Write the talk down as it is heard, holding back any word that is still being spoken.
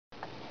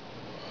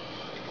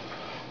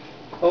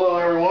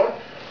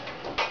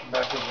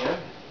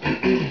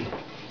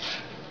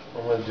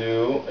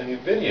do a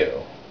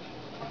video,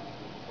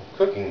 a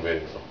cooking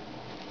video.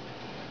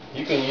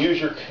 You can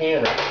use your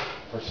canner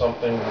for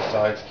something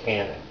besides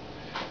canning.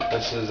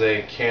 This is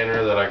a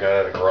canner that I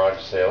got at a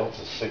garage sale.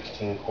 It's a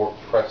 16 quart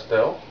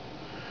Presto.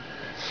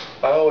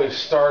 I always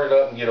start it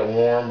up and get it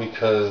warm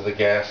because the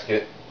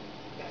gasket,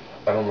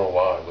 I don't know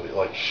why, but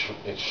it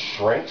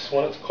shrinks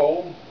when it's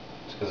cold.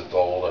 It's because it's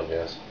old, I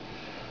guess.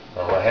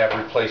 I have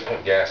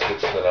replacement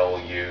gaskets that I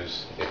will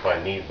use if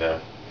I need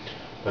them.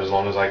 But as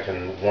long as I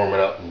can warm it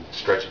up and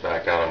stretch it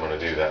back out, I'm going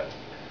to do that.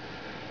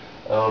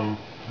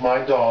 My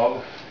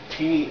dog,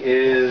 he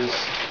is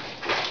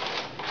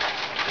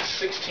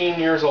 16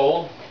 years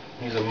old.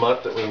 He's a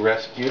mutt that we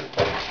rescued.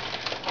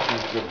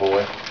 He's a good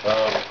boy.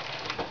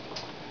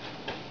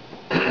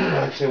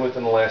 I'd say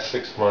within the last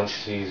 6 months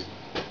he's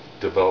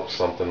developed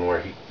something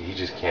where he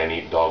just can't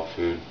eat dog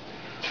food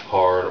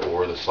hard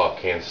or the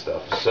soft canned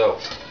stuff. So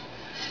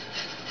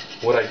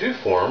what I do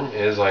for him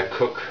is I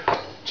cook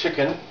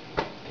chicken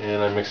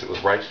and I mix it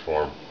with rice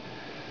for him.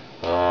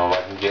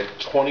 I can get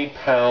 20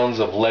 pounds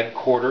of leg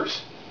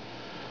quarters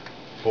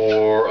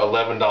for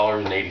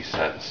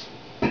 $11.80.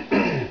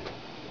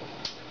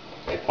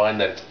 I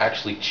find that it's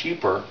actually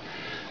cheaper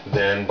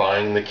than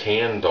buying the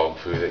canned dog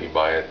food that you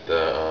buy at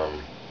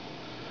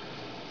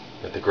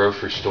the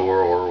grocery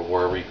store or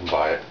wherever you can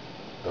buy it.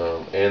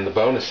 And the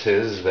bonus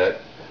is that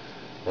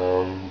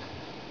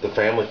the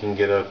family can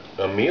get a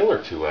meal or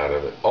two out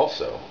of it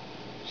also.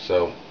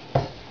 So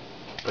I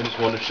just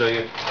wanted to show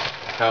you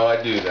how I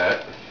do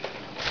that.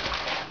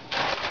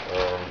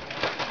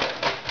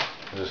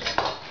 Just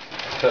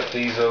cut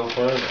these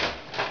open and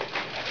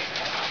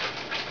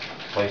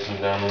place them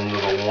down into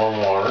the warm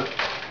water.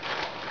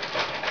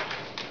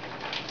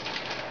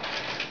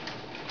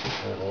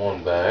 In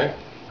one bag.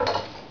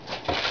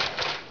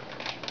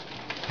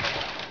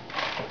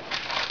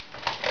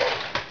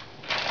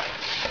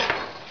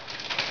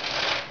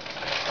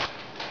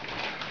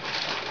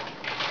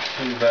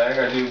 Bag.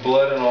 I do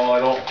blood and all. I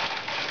don't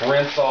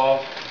rinse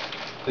off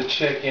the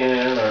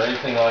chicken or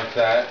anything like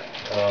that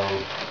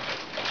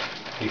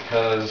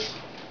because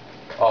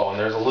and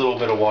there's a little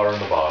bit of water in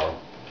the bottom.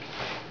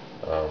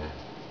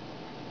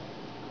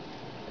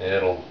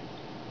 And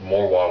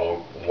more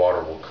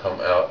water will come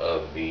out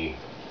of the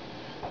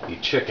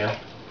chicken.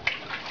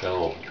 Got a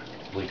little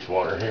bleach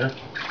water here.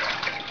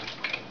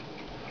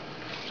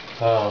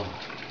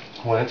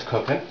 When it's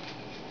cooking,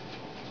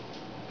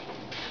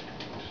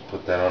 just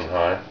put that on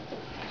high.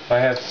 I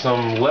have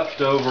some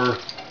leftover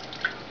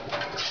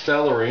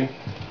celery.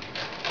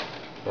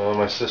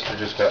 My sister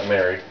just got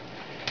married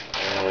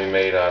and we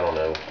made, I don't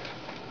know,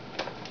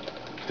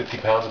 50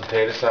 pounds of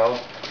potato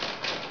salad.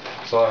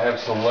 So I have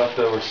some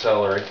leftover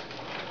celery.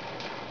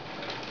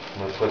 I'm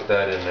going to put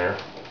that in there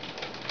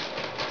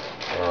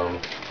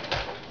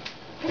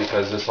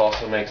because this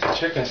also makes the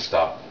chicken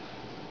stock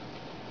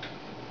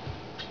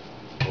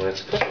when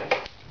it's cooking.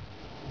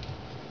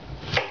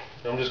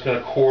 I'm just going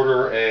to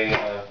quarter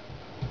a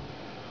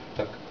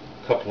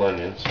couple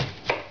onions.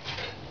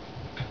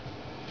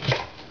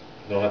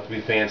 Don't have to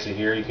be fancy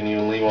here. You can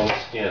even leave on the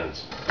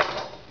skins.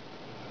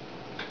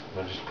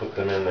 I'll just put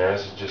them in there.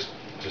 This is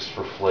just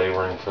for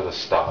flavoring for the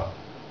stock.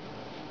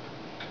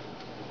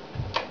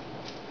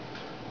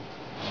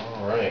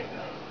 All right.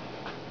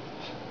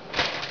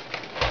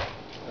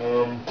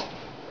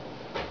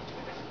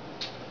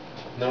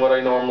 Then what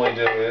I normally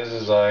do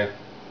is I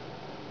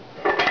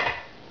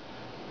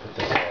put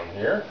this on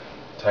here,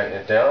 tighten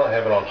it down. I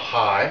have it on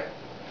high.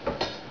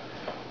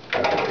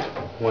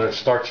 When it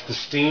starts to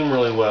steam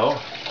really well,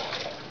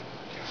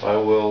 I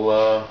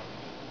will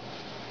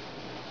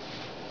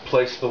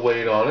place the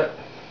weight on it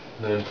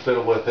and then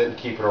fiddle with it and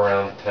keep it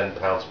around 10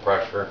 pounds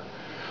pressure.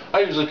 I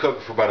usually cook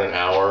it for about an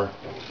hour.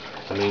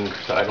 I mean,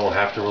 I don't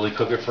have to really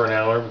cook it for an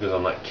hour because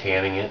I'm not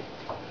canning it.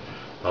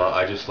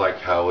 I just like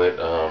how it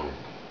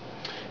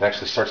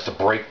actually starts to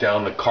break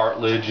down the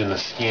cartilage and the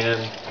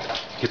skin.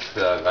 Gets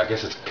the, I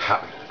guess it's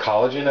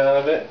collagen out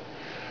of it.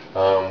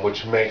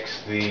 Which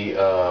makes the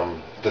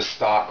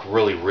stock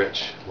really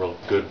rich, real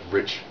good,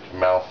 rich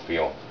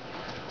mouthfeel.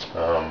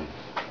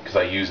 Because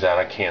I use that,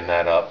 I can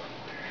that up,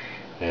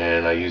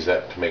 and I use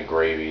that to make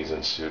gravies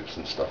and soups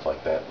and stuff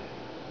like that.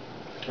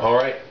 All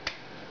right.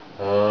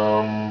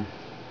 The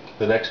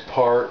next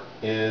part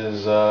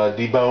is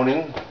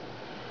deboning.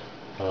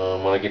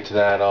 When I get to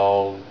that,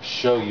 I'll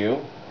show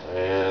you,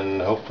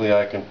 and hopefully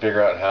I can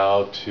figure out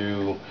how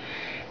to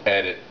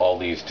edit all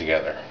these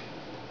together.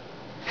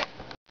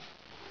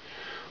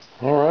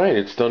 Alright,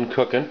 it's done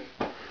cooking.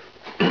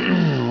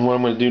 What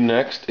I'm going to do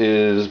next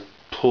is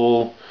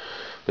pull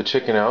the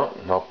chicken out,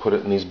 and I'll put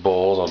it in these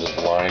bowls. I'll just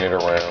line it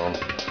around,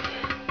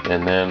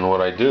 and then what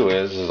I do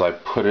is I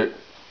put it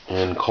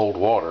in cold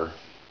water.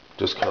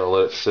 Just kind of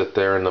let it sit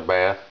there in the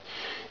bath,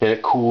 and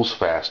it cools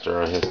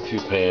faster. I have 2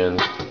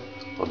 pans.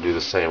 I'll do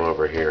the same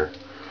over here.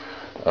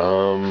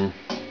 I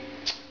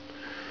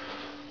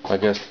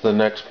guess the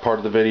next part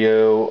of the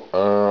video,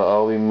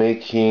 I'll be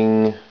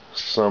making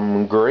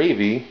some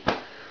gravy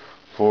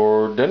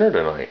for dinner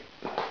tonight.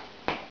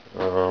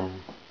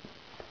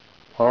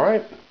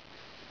 Alright.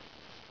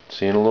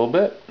 See you in a little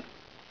bit.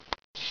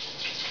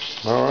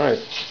 Alright,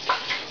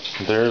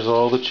 there's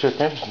all the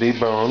chicken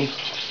deboned.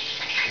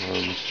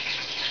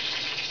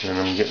 And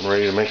I'm getting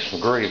ready to make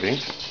some gravy.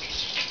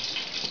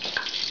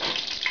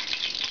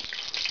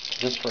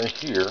 This right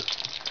here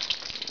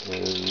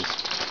is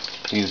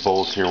these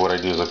bowls here. What I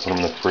do is I put them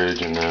in the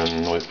fridge and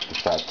then wait for the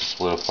fat to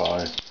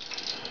solidify.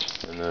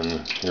 And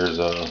then here's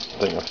a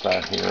thing of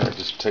fat here. I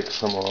just take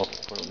some off,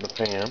 put it in the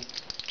pan.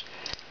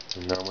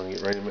 And now I'm going to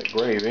get ready to make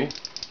gravy.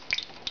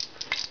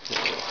 Get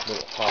it a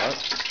little hot.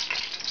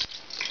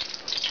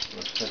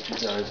 Let's set you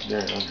guys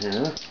down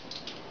here.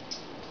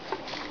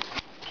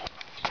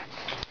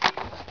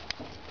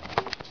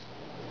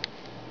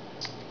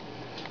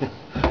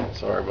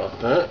 Sorry about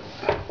that.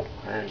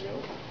 There you go.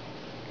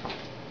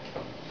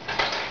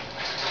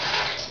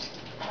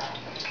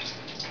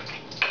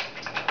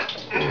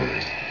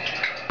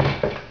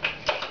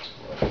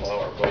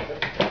 Flour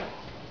bucket.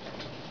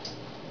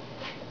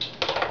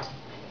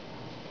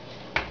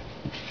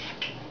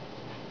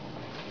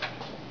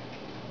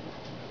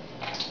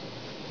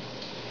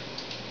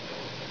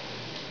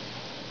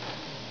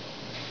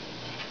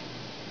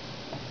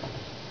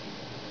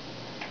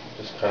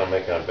 Just kind of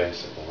making a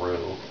basic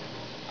roux.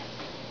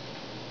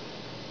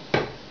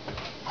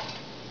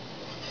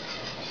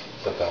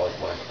 Except I like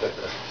mine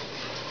thicker.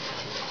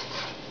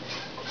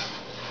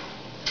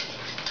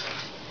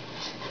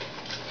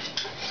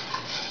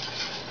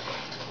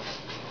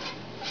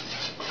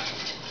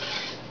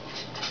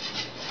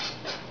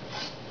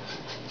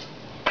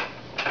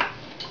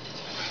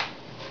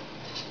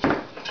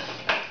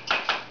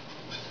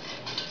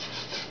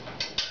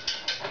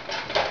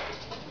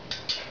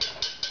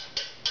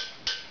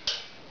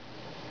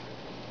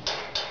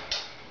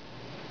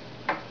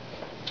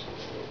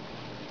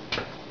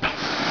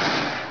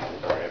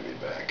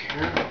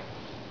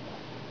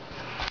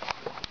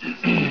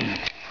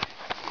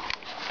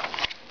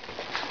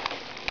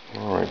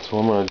 Alright, so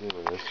what I'm going to do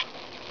with this,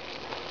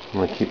 I'm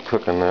going to keep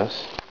cooking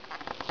this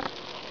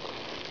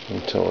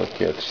until it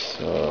gets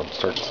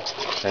starts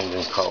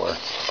changing color.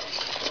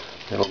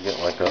 It'll get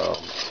like a,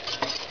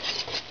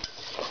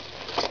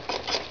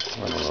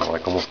 I don't know,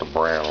 like almost a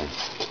brown,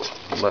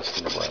 less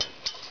than a brown.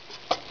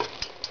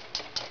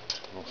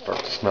 It'll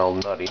start to smell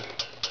nutty,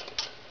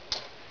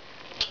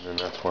 and then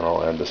that's when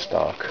I'll add the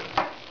stock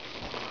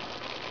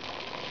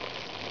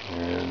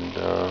and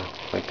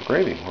make the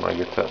gravy. When I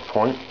get to that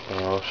point,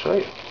 I'll show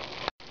you.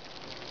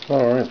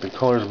 Alright, the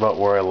color's about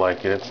where I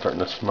like it. It's starting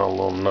to smell a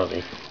little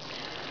nutty.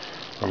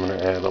 I'm going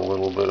to add a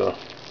little bit of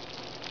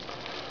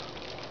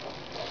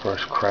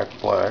fresh cracked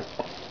black.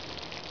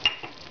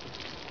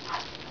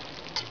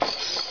 I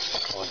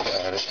like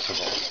to add it to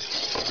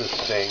the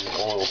sage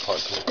oil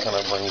part because it kind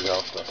of brings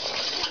out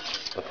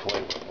the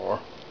flavor more.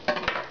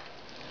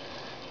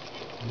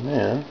 And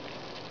then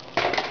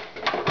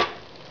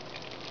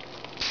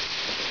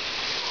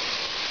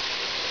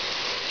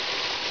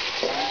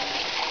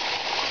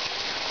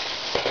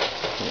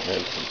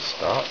add some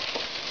stock.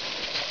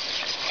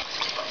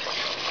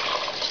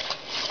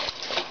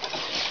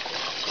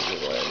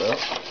 That up.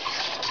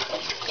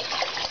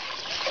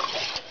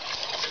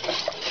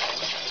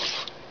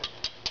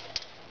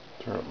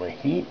 Turn up my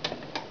heat.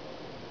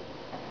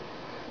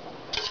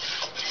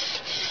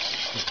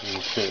 You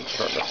can see it's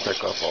starting to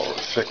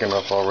thicken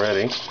up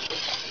already.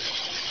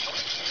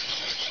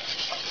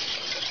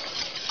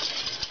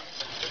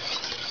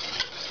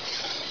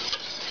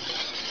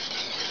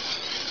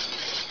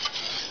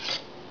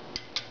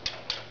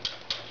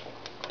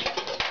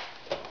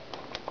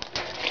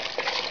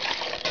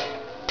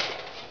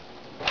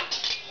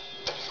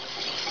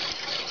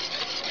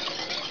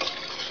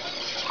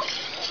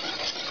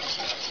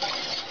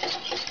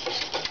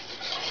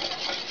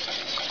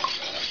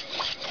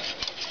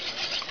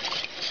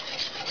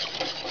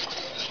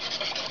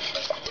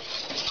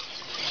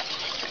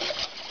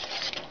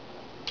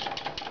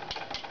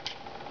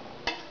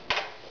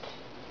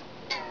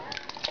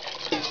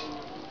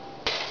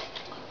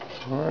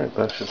 Alright,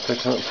 that should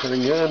thicken up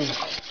pretty good.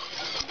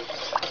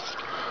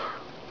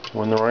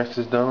 When the rice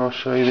is done, I'll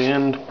show you the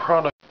end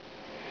product.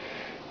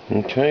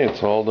 Okay,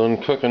 it's all done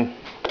cooking.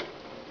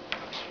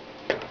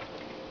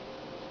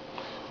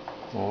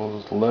 All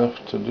that's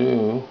left to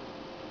do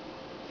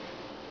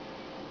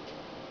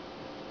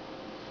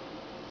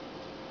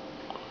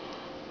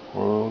a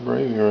little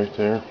gravy right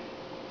there.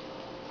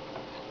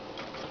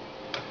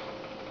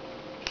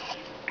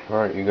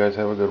 Alright, you guys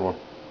have a good one.